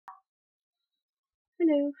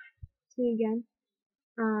Hello, it's me again.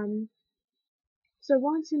 Um, so I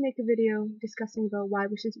wanted to make a video discussing about why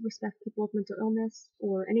we should respect people with mental illness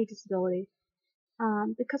or any disability,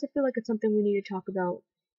 because I feel like it's something we need to talk about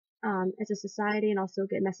as a society and also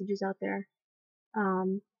get messages out there.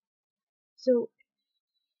 Um, so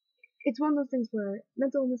it's one of those things where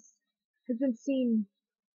mental illness has been seen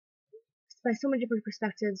by so many different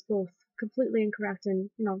perspectives, both completely incorrect and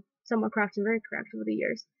somewhat correct and very correct over the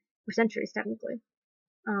years, or centuries technically.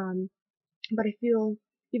 Um, but I feel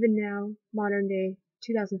even now, modern day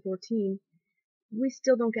 2014, we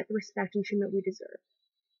still don't get the respect and treatment we deserve.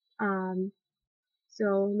 Um,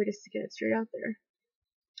 so let me just get it straight out there.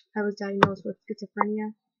 I was diagnosed with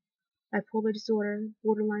schizophrenia, bipolar disorder,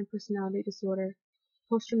 borderline personality disorder,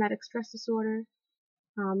 post-traumatic stress disorder,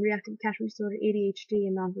 reactive attachment disorder, ADHD,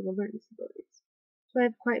 and nonverbal learning disabilities. So I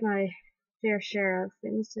have quite my fair share of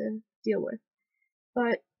things to deal with.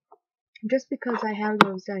 But just because I have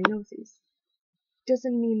those diagnoses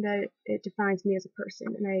doesn't mean that it defines me as a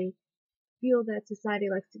person. And I feel that society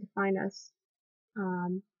likes to define us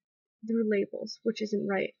um, through labels, which isn't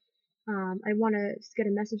right. I want to just get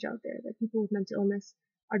a message out there that people with mental illness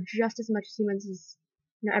are just as much humans as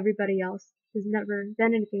everybody else. There's never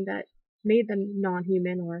been anything that made them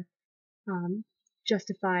non-human or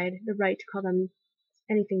justified the right to call them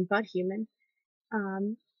anything but human.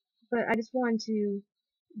 Um, but I just wanted to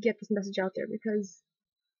get this message out there because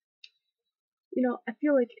I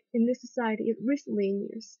feel like in this society, recently in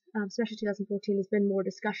years, especially 2014, there's been more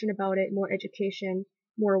discussion about it, more education,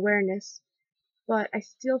 more awareness. But I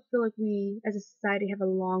still feel like we, as a society, have a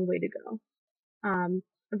long way to go.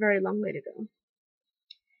 A very long way to go.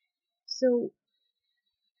 So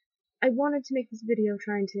I wanted to make this video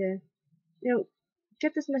trying to,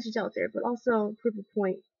 get this message out there, but also prove a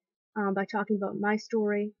point by talking about my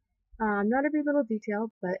story. Not every little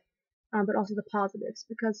detail, but also the positives,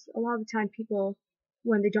 because a lot of the time people,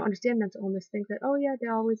 when they don't understand mental illness, think that, oh yeah,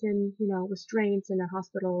 they're always in, restraints in a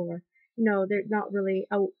hospital, or, they're not really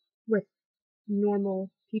out with normal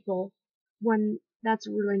people, when that's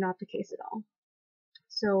really not the case at all.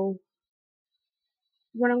 So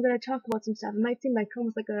when I'm going to talk about some stuff, it might seem like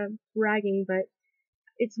almost like a bragging, but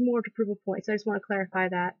it's more to prove a point. So I just want to clarify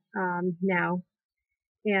that now,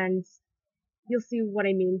 and you'll see what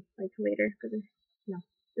I mean like later, because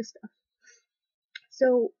this stuff.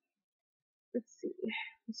 So let's see.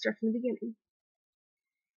 Let's start from the beginning.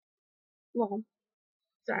 Well,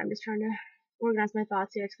 sorry, I'm just trying to organize my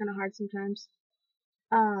thoughts here. It's kind of hard sometimes.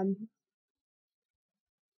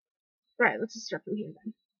 Right, let's just start from here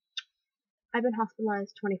then. I've been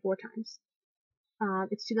hospitalized 24 times.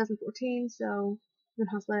 It's 2014, so I've been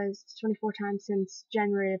hospitalized 24 times since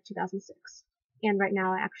January of 2006. And right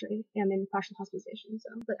now I actually am in partial hospitalization,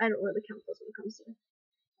 but I don't really count those when it comes to,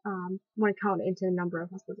 when I count it into the number of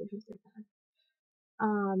hospitalizations I've had.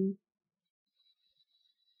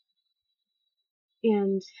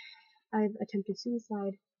 And I've attempted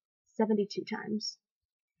suicide 72 times,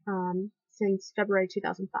 since February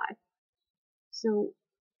 2005. So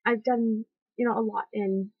I've done, a lot,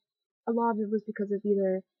 and a lot of it was because of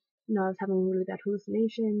either, I was having really bad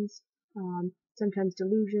hallucinations, sometimes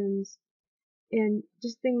delusions, and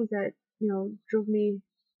just things that, drove me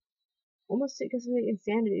almost to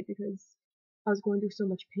insanity because I was going through so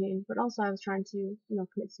much pain, but also I was trying to,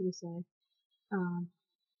 commit suicide,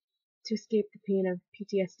 to escape the pain of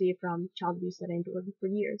PTSD from child abuse that I endured for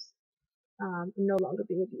years. I'm no longer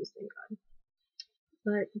being abused, thank God.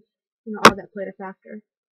 But, all that played a factor.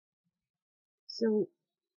 So,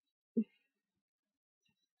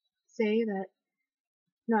 say that,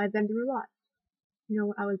 I've been through a lot.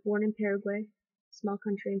 I was born in Paraguay, small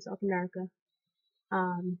country in South America.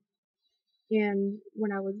 And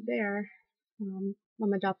when I was there,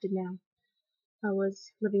 I'm adopted now. I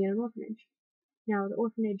was living in an orphanage. Now, the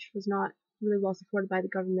orphanage was not really well supported by the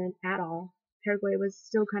government at all. Paraguay was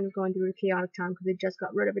still kind of going through a chaotic time because they just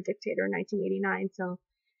got rid of a dictator in 1989. So,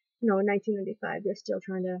 in 1995, they're still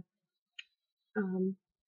trying to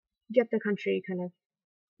get the country kind of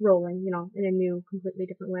rolling, in a new, completely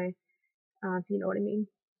different way, if you know what I mean.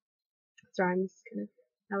 Sorry, I'm just kind of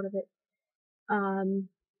out of it.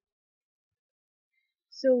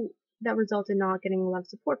 So that resulted in not getting a lot of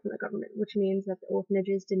support from the government, which means that the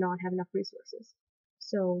orphanages did not have enough resources.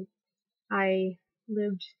 So I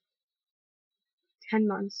lived 10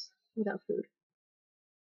 months without food.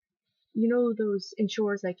 Those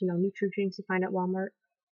Ensures, like, Nutri-Drinks you find at Walmart?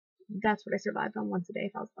 That's what I survived on once a day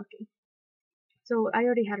if I was lucky. So I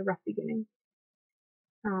already had a rough beginning.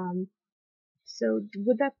 So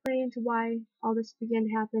would that play into why all this began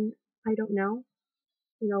to happen? I don't know,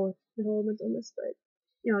 with the whole mental illness, but,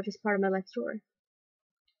 just part of my life story.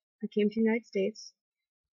 I came to the United States,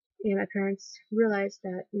 and my parents realized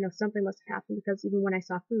that, something must have happened, because even when I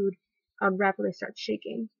saw food, I would rapidly start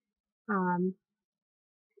shaking, um,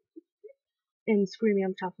 and screaming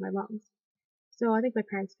on the top of my lungs. So I think my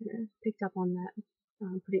parents kind of picked up on that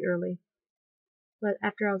pretty early. But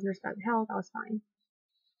after I was nursed back to health, I was fine,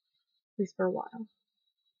 at least for a while.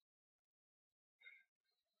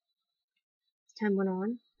 As time went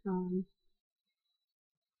on,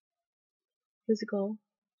 physical,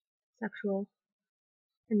 sexual,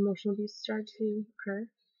 and emotional abuse started to occur,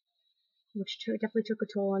 which definitely took a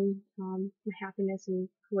toll on my happiness and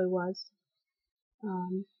who I was.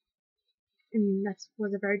 Um, and that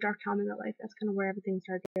was a very dark time in my life. That's kind of where everything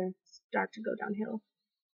started to go downhill.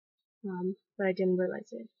 But I didn't realize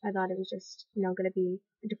it. I thought it was just, going to be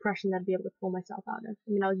a depression that I'd be able to pull myself out of.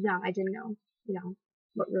 I mean, I was young. I didn't know,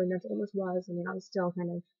 what really mental illness was. I mean, I was still kind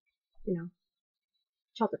of,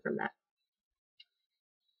 sheltered from that.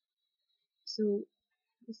 So,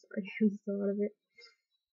 sorry, I'm still out of it.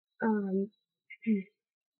 Um,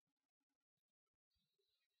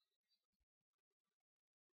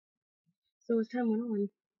 so as time went on,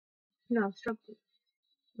 I was struggling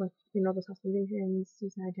with, those hospitalizations,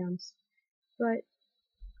 suicide attempts, but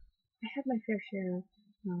I had my fair share of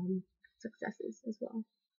successes as well.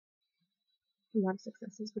 A lot of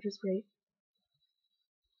successes, which is great.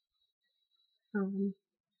 Um,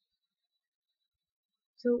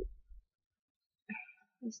 so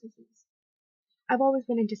I've always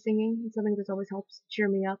been into singing. It's something that's always helped cheer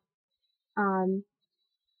me up. Um,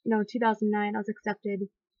 in 2009, I was accepted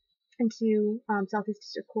into Southeast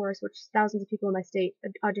District Chorus, which thousands of people in my state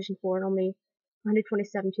auditioned for, and only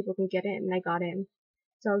 127 people can get in, and I got in.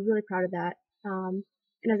 So I was really proud of that. And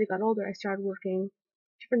as I got older, I started working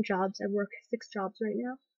different jobs. I work 6 jobs right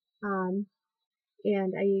now.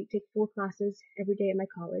 And I take 4 classes every day at my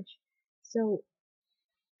college. So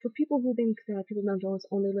for people who think that people with mental illness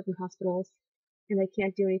only live in hospitals and they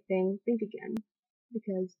can't do anything, think again.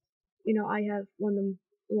 Because, I have one of the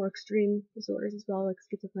more extreme disorders as well, like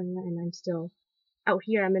schizophrenia, and I'm still out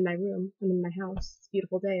here. I'm in my room. I'm in my house. It's a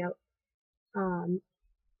beautiful day out. Um,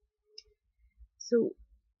 so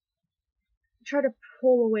try to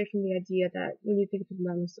pull away from the idea that when you think of people with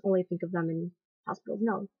mental illness, only think of them in hospitals.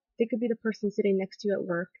 No, they could be the person sitting next to you at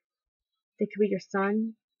work. They could be your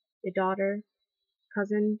son, your daughter,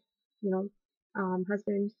 cousin,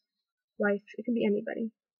 husband, wife. It can be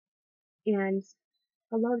anybody. And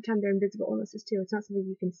a lot of the time they're invisible illnesses too. It's not something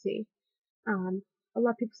you can see. A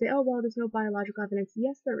lot of people say, oh, well, there's no biological evidence.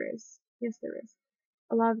 Yes, there is. Yes, there is.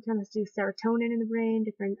 A lot of the time it has to do with serotonin in the brain,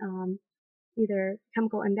 different, either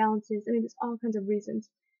chemical imbalances. I mean, there's all kinds of reasons.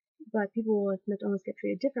 But people with mental illness get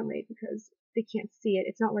treated differently because they can't see it.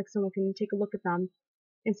 It's not like someone can take a look at them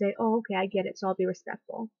and say, oh, okay, I get it, so I'll be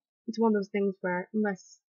respectful. It's one of those things where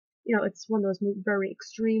unless, it's one of those very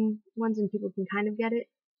extreme ones and people can kind of get it,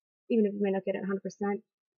 even if you may not get it 100%,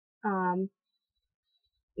 um,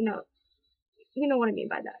 you know, you know what I mean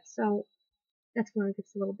by that. So that's when it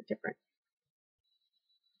gets a little bit different.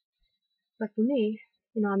 But for me,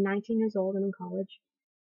 I'm 19 years old, I'm in college.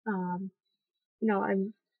 I'm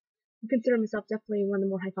consider myself definitely one of the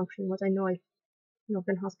more high functioning ones. I know I've,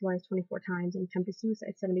 been hospitalized 24 times and attempted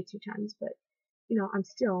suicide 72 times, but, I'm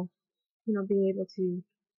still, being able to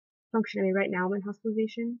function. I mean, right now I'm in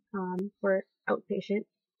hospitalization, for outpatient,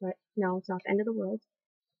 but no, it's not the end of the world.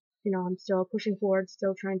 I'm still pushing forward,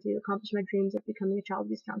 still trying to accomplish my dreams of becoming a child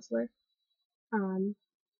abuse counselor. Um,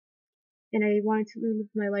 and I wanted to live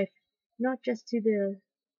my life not just to the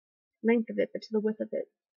length of it, but to the width of it.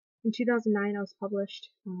 In 2009, I was published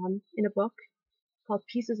in a book called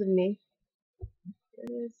Pieces of Me. There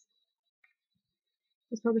it is.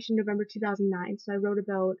 It was published in November 2009. So I wrote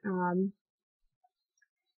about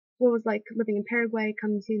what it was like living in Paraguay,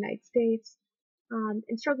 coming to the United States, and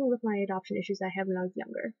struggling with my adoption issues I had when I was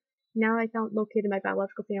younger. Now I found located my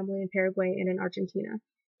biological family in Paraguay and in Argentina,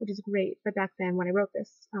 which is great. But back then, when I wrote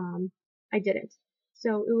this, I didn't.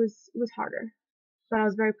 So it was harder. But I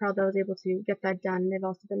was very proud that I was able to get that done. They've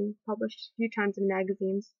also been published a few times in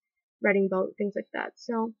magazines, writing about things like that.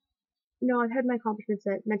 So, I've had my accomplishments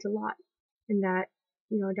that meant a lot, and that,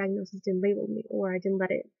 a diagnosis didn't label me, or I didn't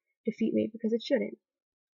let it defeat me, because it shouldn't.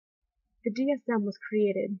 The DSM was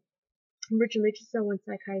created originally just so when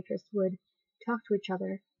psychiatrists would talk to each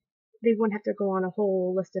other, they wouldn't have to go on a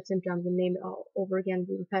whole list of symptoms and name it all over again,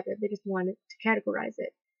 be repetitive. They just wanted to categorize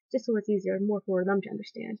it, just so it's easier and more for them to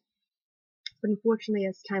understand. But unfortunately,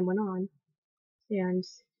 as time went on and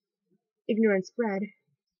ignorance spread,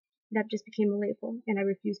 that just became a label, and I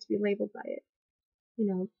refused to be labeled by it.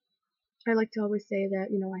 I like to always say that,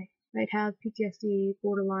 I might have PTSD,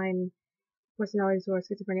 borderline, personality disorder,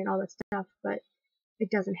 schizophrenia, and all that stuff, but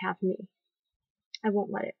it doesn't have me. I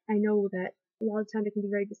won't let it. I know that a lot of the time it can be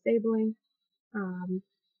very disabling, and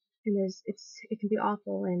it can be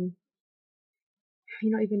awful, and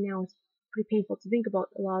even now it's pretty painful to think about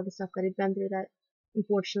a lot of the stuff that I've been through that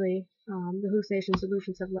unfortunately the hallucination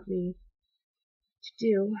solutions have let me to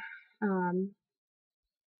do.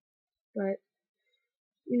 But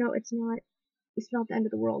it's not the end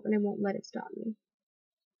of the world, and I won't let it stop me.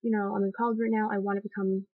 I'm in college right now. I want to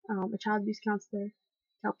become a child abuse counselor to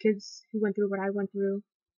help kids who went through what I went through,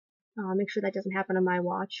 make sure that doesn't happen on my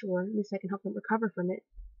watch, or at least I can help them recover from it.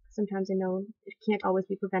 Sometimes I know it can't always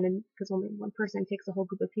be prevented because only one person takes a whole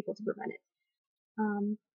group of people to prevent it.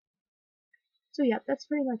 So yeah, that's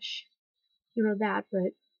pretty much that.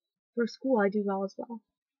 But for school, I do well as well.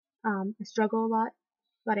 I struggle a lot,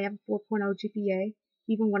 but I have a 4.0 GPA,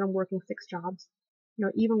 even when I'm working 6 jobs.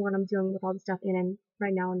 Even when I'm dealing with all the stuff in and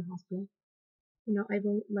right now in the hospital. I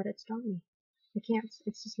won't let it stop me. I can't.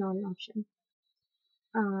 It's just not an option.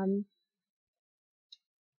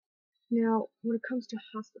 Now, when it comes to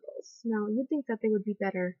hospitals, now you'd think that they would be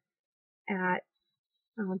better at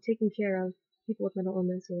taking care of people with mental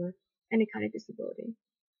illness or any kind of disability.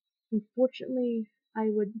 Unfortunately, I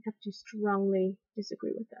would have to strongly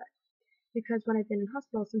disagree with that. Because when I've been in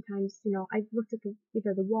hospitals, sometimes, I've looked at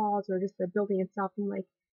either the walls or just the building itself, and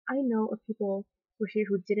I know of people who are here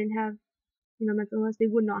who didn't have, mental illness, they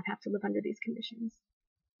would not have to live under these conditions.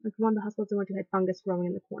 Like one of the hospitals I went to had fungus growing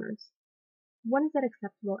in the corners. When is that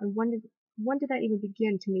acceptable, and when did that even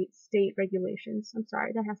begin to meet state regulations? I'm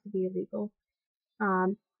sorry, that has to be illegal.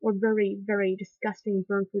 Or very, very disgusting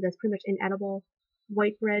burnt food that's pretty much inedible.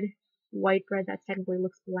 White bread that technically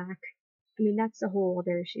looks black. I mean, that's a whole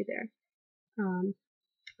other issue there.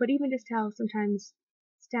 But even just how sometimes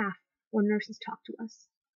staff or nurses talk to us,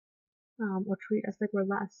 or treat us like we're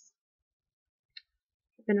less.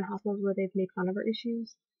 I've been in hospitals where they've made fun of our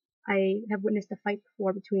issues. I have witnessed a fight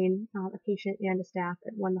before between a patient and a staff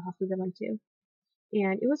at one of the hospitals I went to.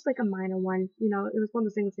 And it was like a minor one. It was one of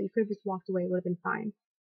those things that you could have just walked away, it would have been fine.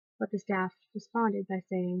 But the staff responded by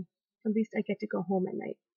saying, "At least I get to go home at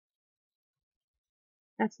night."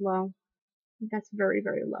 That's low. That's very,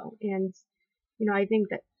 very low. And, I think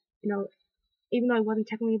that, even though I wasn't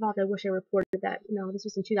technically involved, I wish I reported that. This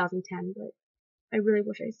was in 2010, but I really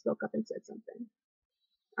wish I spoke up and said something.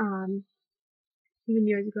 Even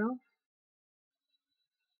years ago,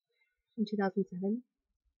 in 2007,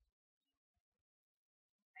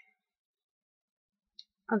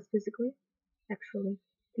 I was physically, sexually,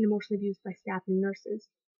 and emotionally abused by staff and nurses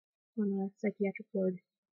on a psychiatric ward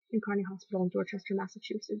in Kearney Hospital in Dorchester,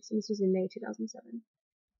 Massachusetts, and this was in May 2007.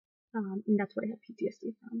 And that's what I have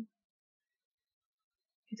PTSD from.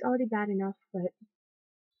 It's already bad enough, but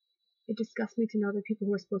it disgusts me to know that people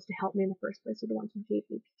who were supposed to help me in the first place are the ones who gave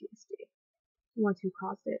me PTSD, the ones who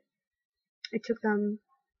caused it. It took them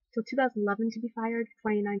till 2011 to be fired.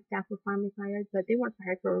 29 staff were finally fired, but they weren't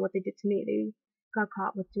fired for what they did to me. They got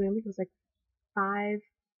caught with doing, I think it was like 5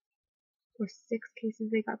 or 6 cases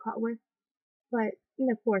they got caught with. But,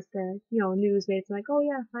 of course, the, news made it like, oh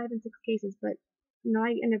yeah, 5 and 6 cases. But,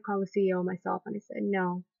 I ended up calling the CEO myself, and I said,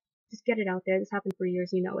 no, just get it out there. This happened for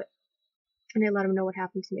years, you know it. And I let him know what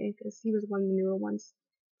happened to me, because he was one of the newer ones,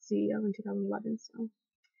 CEO in 2011, so.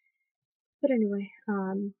 But anyway,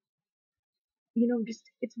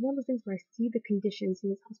 it's one of those things where I see the conditions in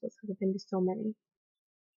these hospitals, because I've been to so many.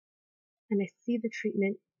 And I see the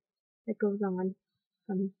treatment that goes on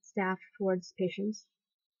from staff towards patients.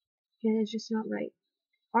 And it's just not right.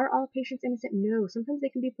 Are all patients innocent? No. Sometimes they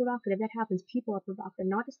can be provocative. That happens. People are provocative,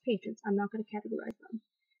 not just patients. I'm not going to categorize them.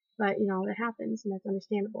 But, that happens, and that's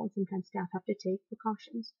understandable. And sometimes staff have to take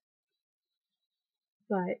precautions.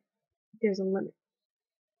 But there's a limit.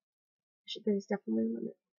 There's definitely a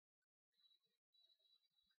limit.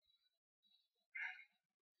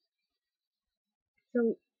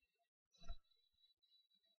 So,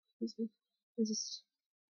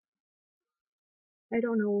 I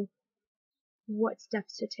don't know what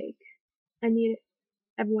steps to take. I need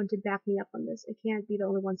everyone to back me up on this. I can't be the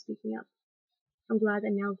only one speaking up. I'm glad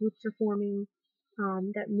that now groups are forming,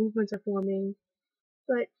 that movements are forming,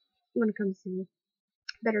 but when it comes to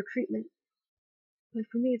better treatment, but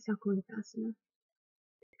for me it's not going fast enough,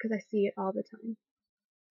 because I see it all the time.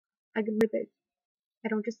 I live it. I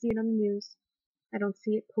don't just see it on the news. I don't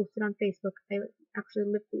see it posted on Facebook. I actually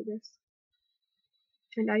live through this.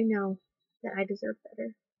 And I know that I deserve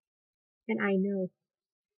better. And I know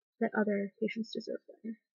that other patients deserve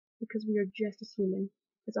better, because we are just as human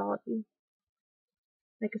as all of you.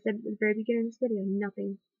 Like I said at the very beginning of this video,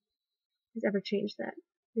 nothing has ever changed that.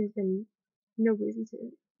 There's been no reason to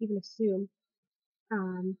even assume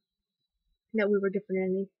that we were different in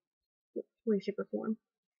any way, shape, or form.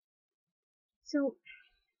 So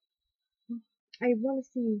I want to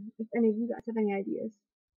see if any of you guys have any ideas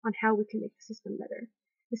on how we can make the system better.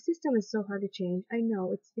 The system is so hard to change. I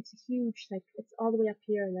know it's a huge, like, it's all the way up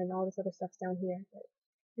here and then all this other stuff's down here, but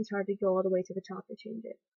it's hard to go all the way to the top to change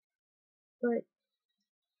it. But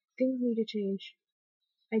things need to change.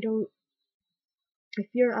 I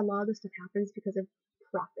fear a lot of this stuff happens because of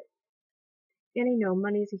profit. And I know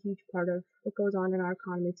money is a huge part of what goes on in our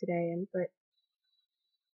economy today, but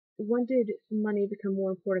when did money become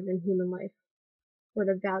more important than human life or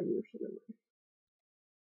the value of human life?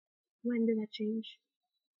 When did that change?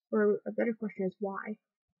 Or a better question is why?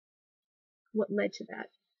 What led to that?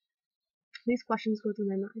 These questions go through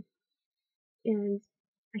my mind. And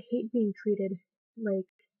I hate being treated like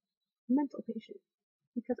a mental patient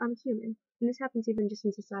because I'm human. And this happens even just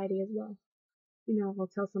in society as well. I'll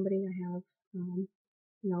tell somebody I have,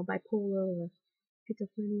 bipolar or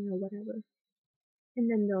schizophrenia or whatever. And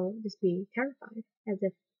then they'll just be terrified as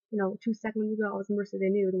if, 2 seconds ago I was Mercer they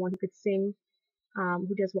knew, the one who could sing,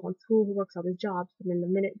 who does well in school, who works all his jobs, and then the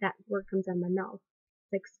minute that word comes out of my mouth,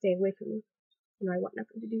 it's like, stay away from me. I want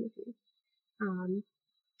nothing to do with you.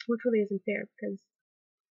 Which really isn't fair because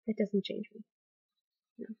it doesn't change me.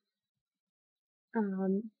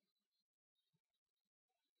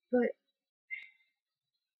 But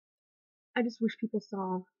I just wish people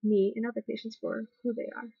saw me and other patients for who they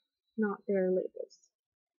are, not their labels.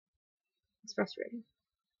 It's frustrating.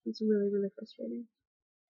 It's really, really frustrating.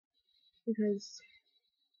 Because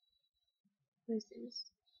this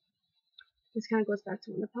kind of goes back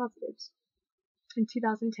to one of the positives. In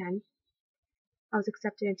 2010, I was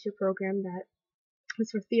accepted into a program that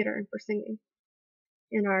was for theater and for singing.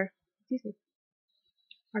 And our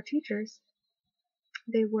teachers,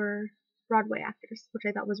 they were Broadway actors, which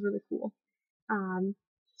I thought was really cool.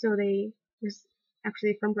 So they was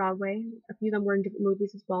actually from Broadway. A few of them were in different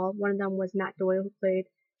movies as well. One of them was Matt Doyle, who played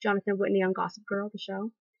Jonathan Whitney on Gossip Girl, the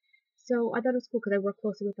show. So I thought it was cool because I worked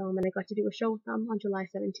closely with them and I got to do a show with them on July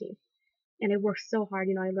 17th. And I worked so hard.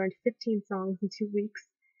 I learned 15 songs in 2 weeks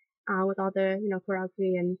with all the,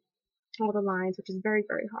 choreography and all the lines, which is very,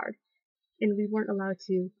 very hard. And we weren't allowed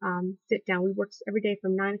to sit down. We worked every day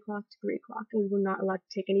from 9 o'clock to 3 o'clock, and we were not allowed to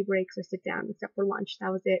take any breaks or sit down except for lunch.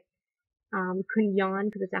 That was it. We couldn't yawn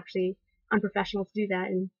because it's actually unprofessional to do that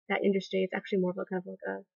in that industry. It's actually more of a kind of like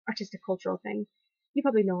a artistic cultural thing. You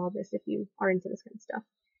probably know all this if you are into this kind of stuff.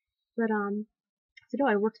 But so no,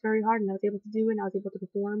 I worked very hard and I was able to do it and I was able to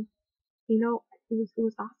perform. It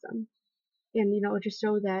was awesome. And it just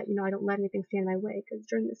showed that I don't let anything stand in my way because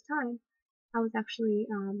during this time I was actually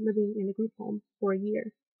living in a group home for a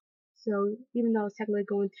year. So even though I was technically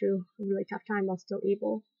going through a really tough time, I was still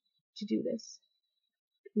able to do this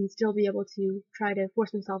and still be able to try to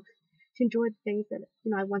force myself to enjoy the things that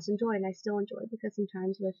I once enjoyed and I still enjoy, because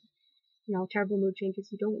sometimes with terrible mood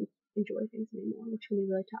changes you don't enjoy things anymore, which can be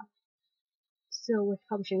really tough. So with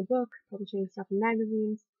publishing a book, publishing stuff in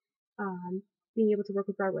magazines, being able to work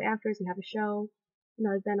with Broadway actors and have a show,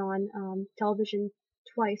 I've been on television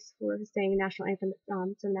twice for saying national anthem at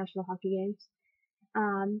some national hockey games.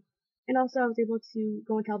 And also I was able to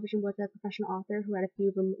go on television with a professional author who had a few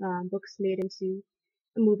of them, books made into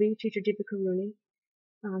a movie, Teacher Deepika Rooney.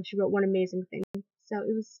 She wrote One Amazing Thing. So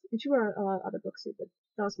it was, and she wrote a lot of other books too, but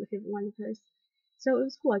that was my favorite one of hers. So it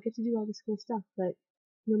was cool. I get to do all this cool stuff, but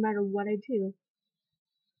no matter what I do,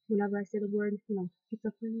 whenever I say the word,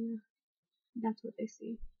 schizophrenia, that's what they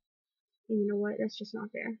see. And you know what? That's just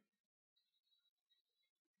not fair.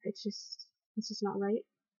 It's just not right.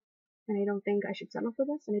 And I don't think I should settle for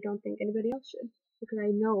this, and I don't think anybody else should, because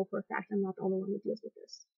I know for a fact I'm not the only one who deals with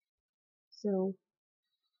this. So,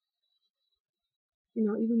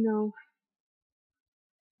 even though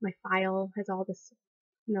my file has all this,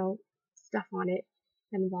 stuff on it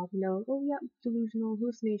that involve, delusional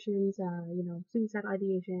hallucinations, suicide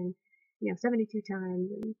ideation, 72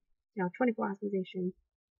 times, and, 24 hospitalizations.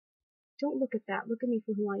 Don't look at that. Look at me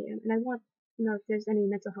for who I am. And I want, if there's any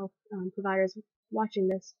mental health providers watching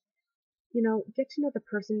this, get to know the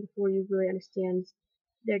person before you really understand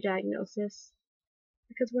their diagnosis,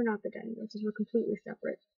 because we're not the diagnosis. We're completely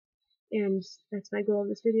separate. And that's my goal of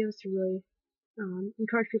this video, is to really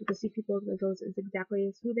encourage people to see people with mental illness as exactly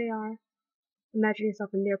as who they are. Imagine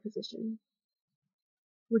yourself in their position.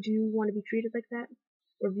 Would you want to be treated like that,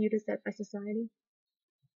 or viewed as that by society?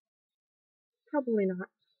 Probably not.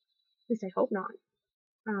 At least I hope not.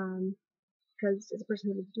 Because as a person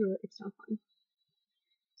who lives through it, it's not fun.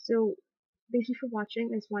 So, thank you for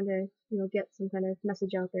watching. I just wanted to, get some kind of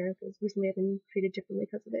message out there, because recently I've been treated differently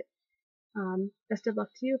because of it. Best of luck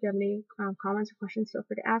to you. If you have any comments or questions, feel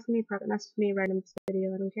free to ask me, private message me, write in this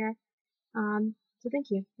video. I don't care. So thank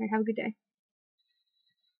you. All right, have a good day.